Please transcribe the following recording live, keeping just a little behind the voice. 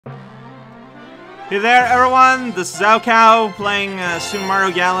Hey there everyone, this is Cow playing Super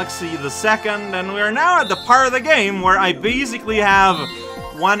Mario Galaxy the 2nd, and we are now at the part of the game where I basically have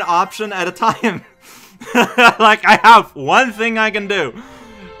one option at a time. Like, I have one thing I can do.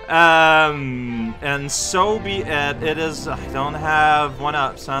 And so be it. It is, I don't have one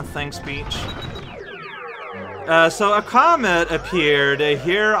up, so thanks, Peach. So a comet appeared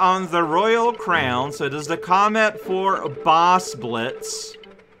here on the Royal Crown, so it is the comet for Boss Blitz.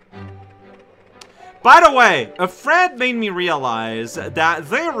 By the way, a friend made me realize that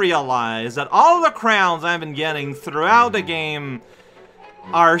they realize that all the crowns I've been getting throughout the game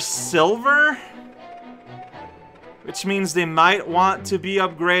are silver, which means they might want to be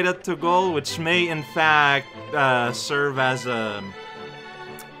upgraded to gold, which may in fact serve as a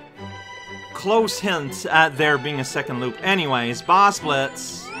close hint at there being a second loop. Anyways, Boss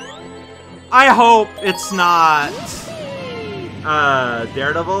Blitz. I hope it's not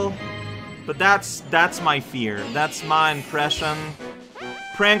Daredevil. But that's my fear. That's my impression.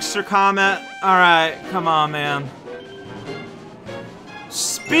 Prankster Comet. Alright, come on, man.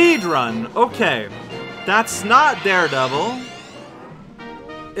 Speedrun. Okay. That's not Daredevil.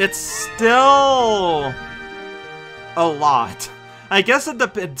 It's still a lot. I guess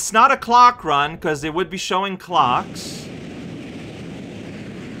it's not a clock run, because they would be showing clocks.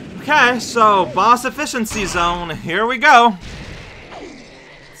 Okay, so boss efficiency zone. Here we go.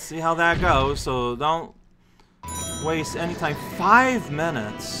 See how that goes, so don't waste any time. 5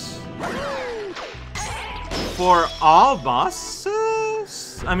 minutes for all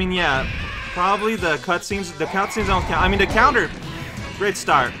bosses? I mean, yeah, probably the cutscenes. The cutscenes don't count. I mean, the counter. Great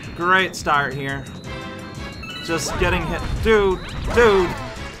start here. Just getting hit, dude,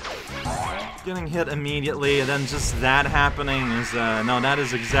 getting hit immediately, and then just that happening is no, that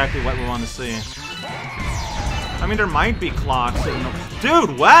is exactly what we want to see. I mean, there might be clocks.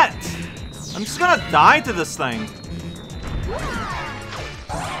 Dude, what? I'm just gonna die to this thing.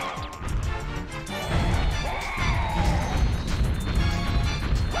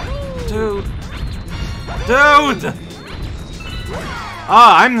 Dude.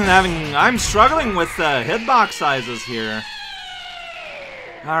 Oh, I'm struggling with hitbox sizes here.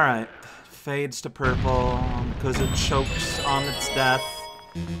 Alright. Fades to purple because it chokes on its death.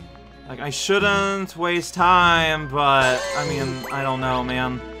 Like, I shouldn't waste time, but, I mean, I don't know,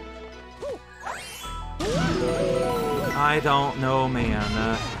 man. I don't know,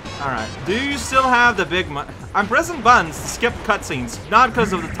 man. Alright. Do you still have the big I'm pressing buttons to skip cutscenes. Not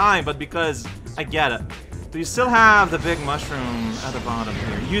because of the time, but because I get it. Do you still have the big mushroom at the bottom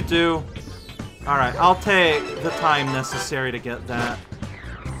here? You do. Alright, I'll take the time necessary to get that.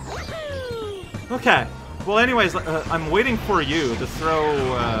 Okay. Well, anyways, I'm waiting for you to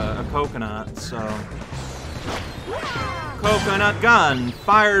throw a coconut, so... Coconut gun!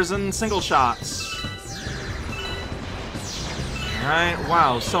 Fires in single shots! Alright,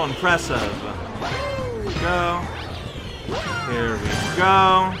 wow, so impressive. Here we go. Here we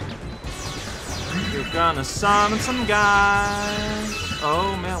go. You're gonna summon some guys.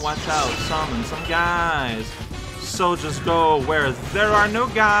 Oh man, watch out, summon some guys. So just go where there are no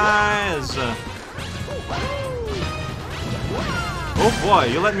guys. Oh boy,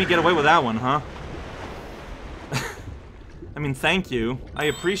 you let me get away with that one, huh? I mean, thank you. I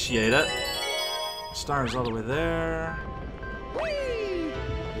appreciate it. Stars all the way there.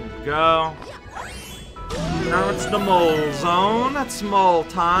 Here we go. Now it's the mole zone. It's mole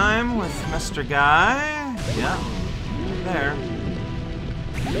time with Mr. Guy. Yeah. There.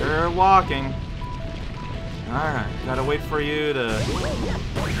 You're walking. Alright, gotta wait for you to...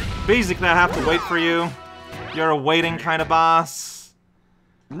 Basically, I have to wait for you. You're a waiting kind of boss.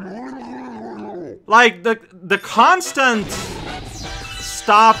 Like, the constant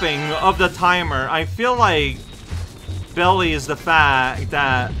stopping of the timer, I feel like bellies the fact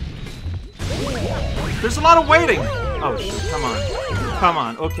that there's a lot of waiting. Oh shoot, come on. Come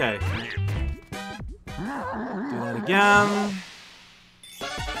on, okay. Do that again.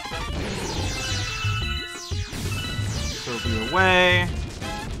 So be away.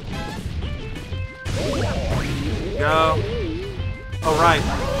 Go. Oh, right.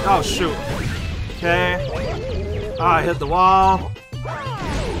 Oh, shoot. Okay. Oh, I hit the wall.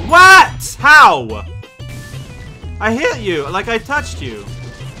 What? How? I hit you. Like I touched you.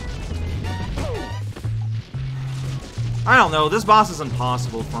 I don't know. This boss is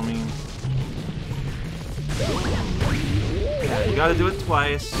impossible for me. Yeah, you gotta do it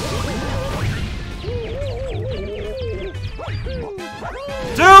twice.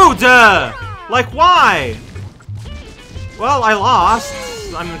 Dude! Like, why? Well, I lost,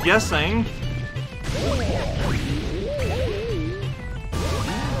 I'm guessing.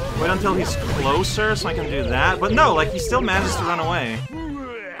 Wait until he's closer so I can do that. But no, like, he still manages to run away.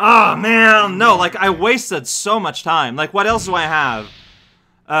 Oh, man. No, like, I wasted so much time. Like, what else do I have?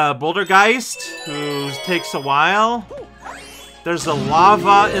 Bouldergeist, who takes a while. There's a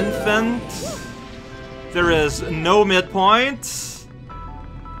Lava Infant. There is no midpoint.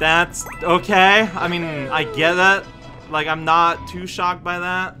 That's okay. I mean, I get it. Like, I'm not too shocked by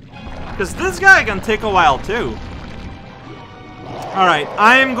that. Because this guy can take a while, too. Alright,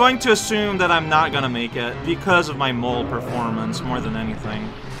 I'm going to assume that I'm not gonna make it because of my mole performance more than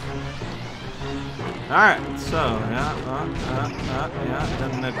anything. Alright, so, yeah.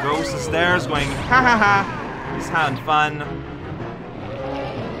 Then the ghost is there, is going, ha ha ha. He's having fun.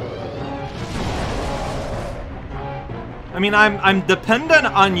 I mean, I'm dependent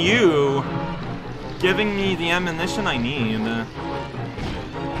on you giving me the ammunition I need.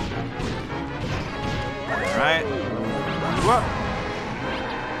 Alright. Whoa.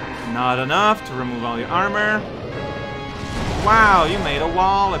 Not enough to remove all your armor. Wow, you made a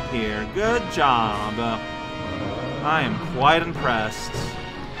wall appear. Good job. I am quite impressed.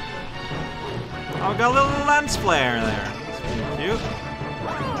 Oh, got a little lens flare there. That's pretty cute.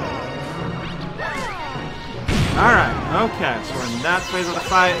 Alright, okay, so we're in that phase of the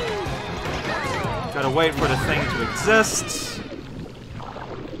fight. Gotta wait for the thing to exist.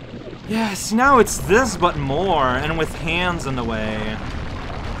 Yes, now it's this but more, and with hands in the way.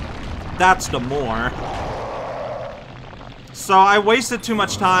 That's the more. So I wasted too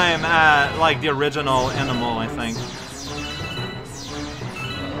much time at, like, the original animal, I think.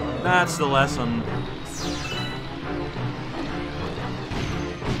 That's the lesson.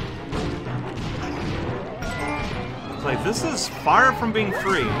 It's like, this is far from being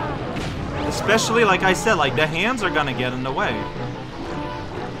free. Especially, like I said, like, the hands are gonna get in the way.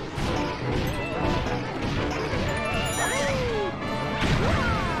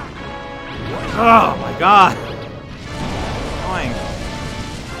 Oh my god. Annoying.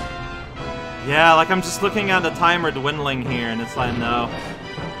 Yeah, like I'm just looking at the timer dwindling here and it's like, no.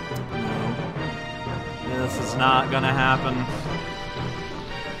 No. This is not gonna happen.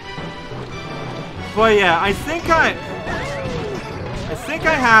 But yeah, I think I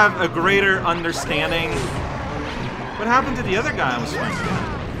have a greater understanding. What happened to the other guy I was fighting?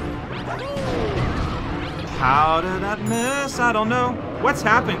 How did that miss? I don't know. What's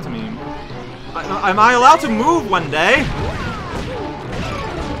happening to me? Am I allowed to move one day?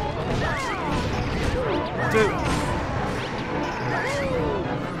 Dude.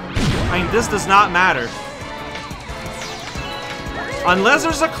 I mean, this does not matter. Unless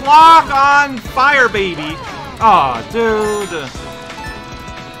there's a clock on Fire Baby. Aw, dude.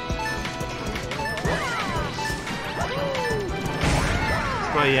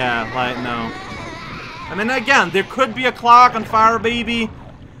 But yeah, like, no. I mean, again, there could be a clock on Fire Baby.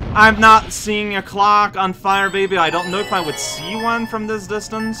 I'm not seeing a clock on Fire Baby. I don't know if I would see one from this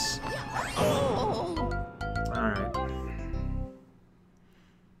distance. Alright.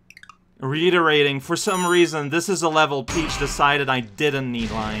 Reiterating, for some reason, this is a level Peach decided I didn't need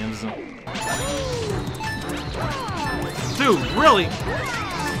lions. Dude, really?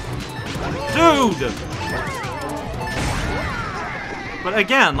 Dude! But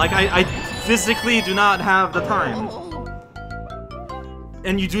again, like, I physically do not have the time.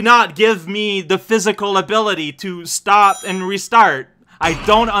 And you do not give me the physical ability to stop and restart. I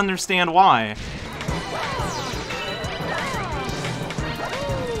don't understand why.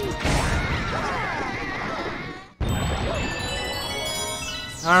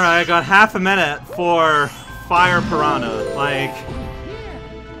 Alright, I got half a minute for Fire Piranha. Like,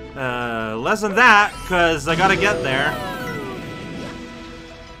 less than that, because I gotta get there.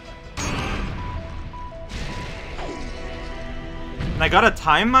 And I gotta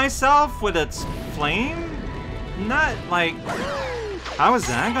time myself with its flame? Not, like... How is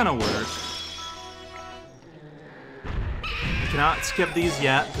that gonna work? I cannot skip these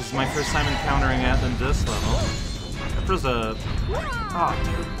yet, because it's my first time encountering it in this level. If there's a... Oh,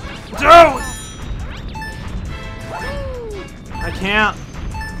 dude. Dude! I can't.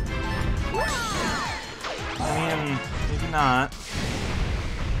 I mean, maybe not.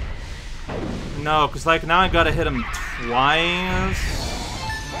 No, because, like, now I gotta hit him twice.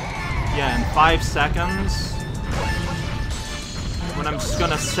 Yeah, in 5 seconds. When I'm just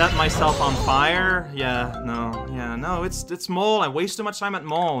gonna set myself on fire. Yeah, no, it's Mole. I waste too much time at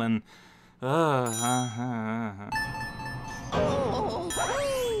Mole, and... I'm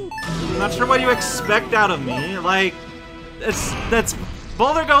not sure what you expect out of me. Like, that's...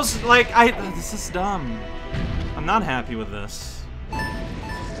 Boulder goes, like, this is dumb. I'm not happy with this.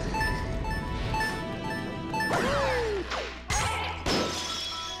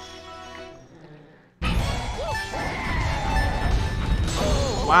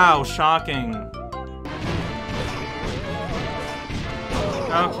 Wow, shocking.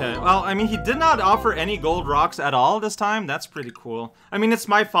 Okay, well, I mean, he did not offer any gold rocks at all this time. That's pretty cool. I mean, it's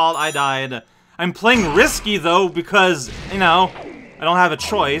my fault I died. I'm playing risky, though, because, you know, I don't have a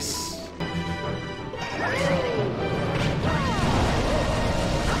choice.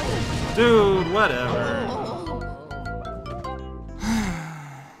 Dude, whatever.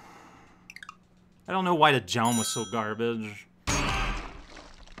 I don't know why the jump was so garbage.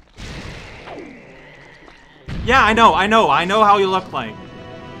 Yeah, I know how you look like.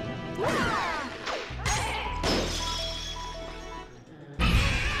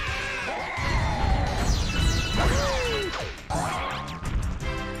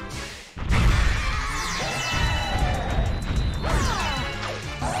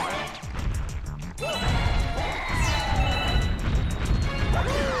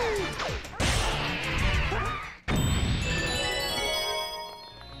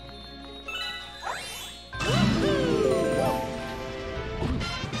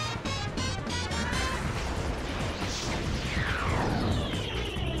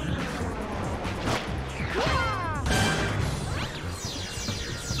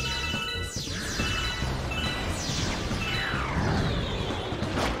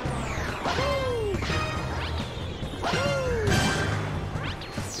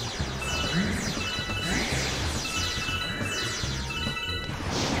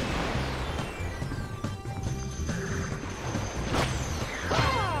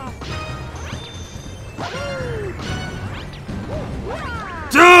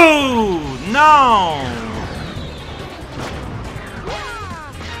 Dude, no!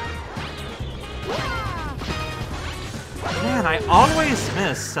 Man, I always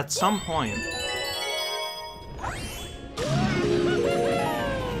miss at some point.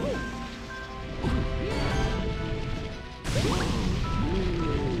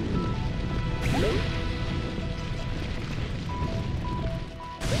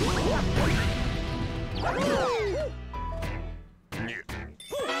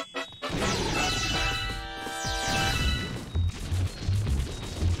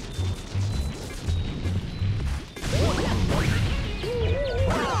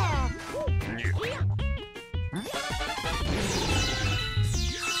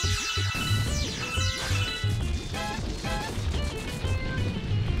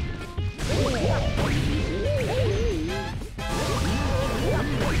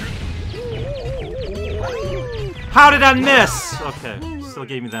 How did I miss? Okay, still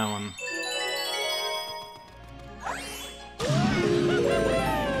gave me that one.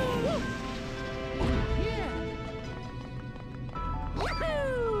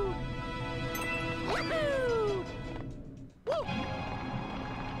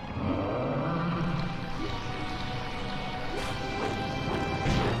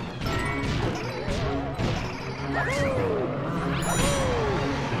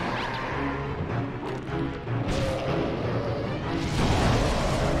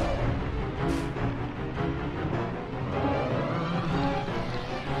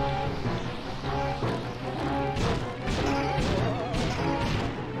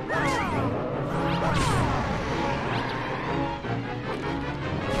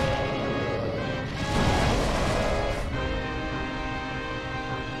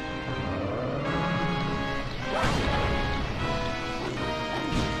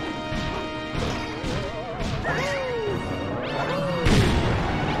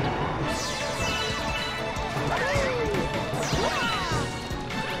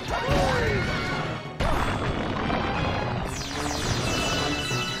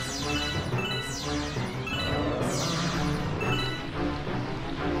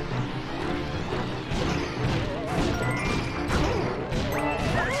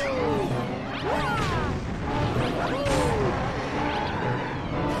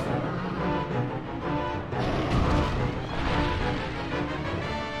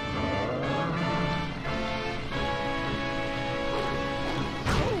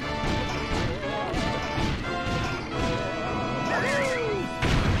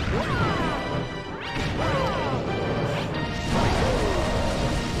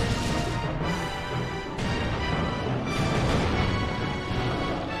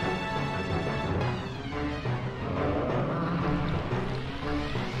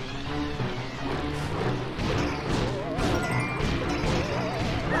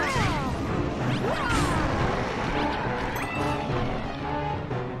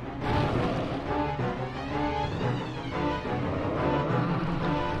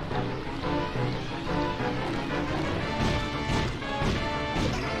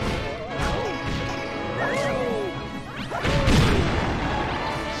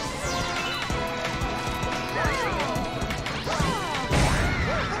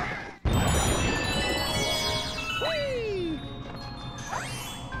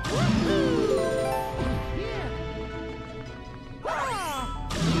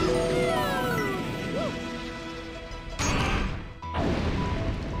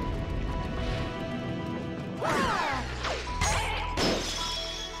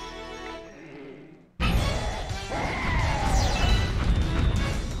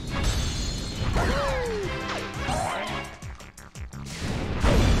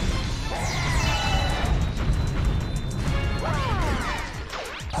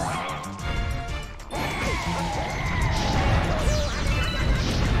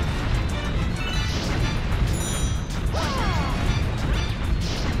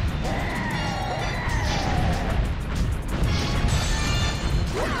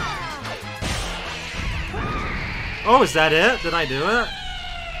 Oh, is that it? Did I do it?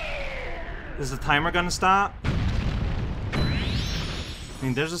 Is the timer gonna stop? I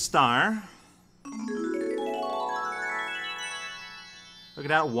mean, there's a star. Look at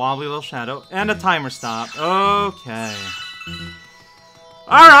that wobbly little shadow. And a timer stop. Okay.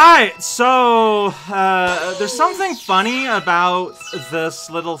 Alright, so there's something funny about this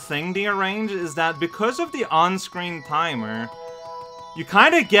little thing they arrange, is that because of the on-screen timer, you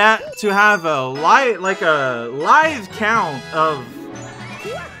kind of get to have a live count of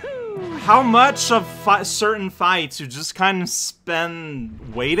how much of certain fights you just kind of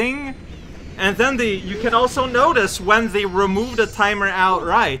spend waiting. And then you can also notice when they remove the timer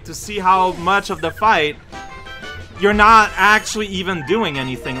outright to see how much of the fight you're not actually even doing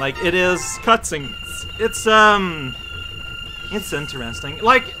anything. Like, it is cutscenes. It's interesting.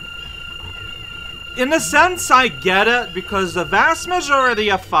 Like, in a sense, I get it, because the vast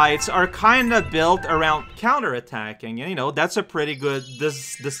majority of fights are kind of built around counterattacking. And, you know, that's a pretty good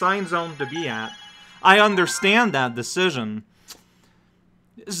design zone to be at. I understand that decision.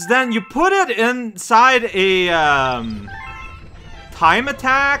 Then you put it inside a time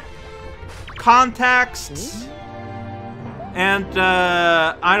attack context. And,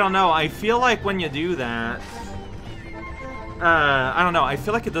 I don't know, I feel like when you do that, I don't know, I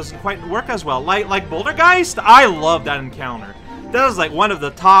feel like it doesn't quite work as well. Like Bouldergeist, I love that encounter. That is like one of the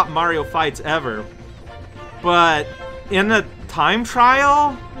top Mario fights ever. But in a time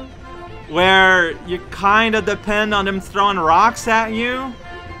trial, where you kind of depend on them throwing rocks at you,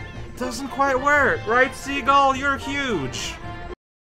 it doesn't quite work. Right, Seagull? You're huge.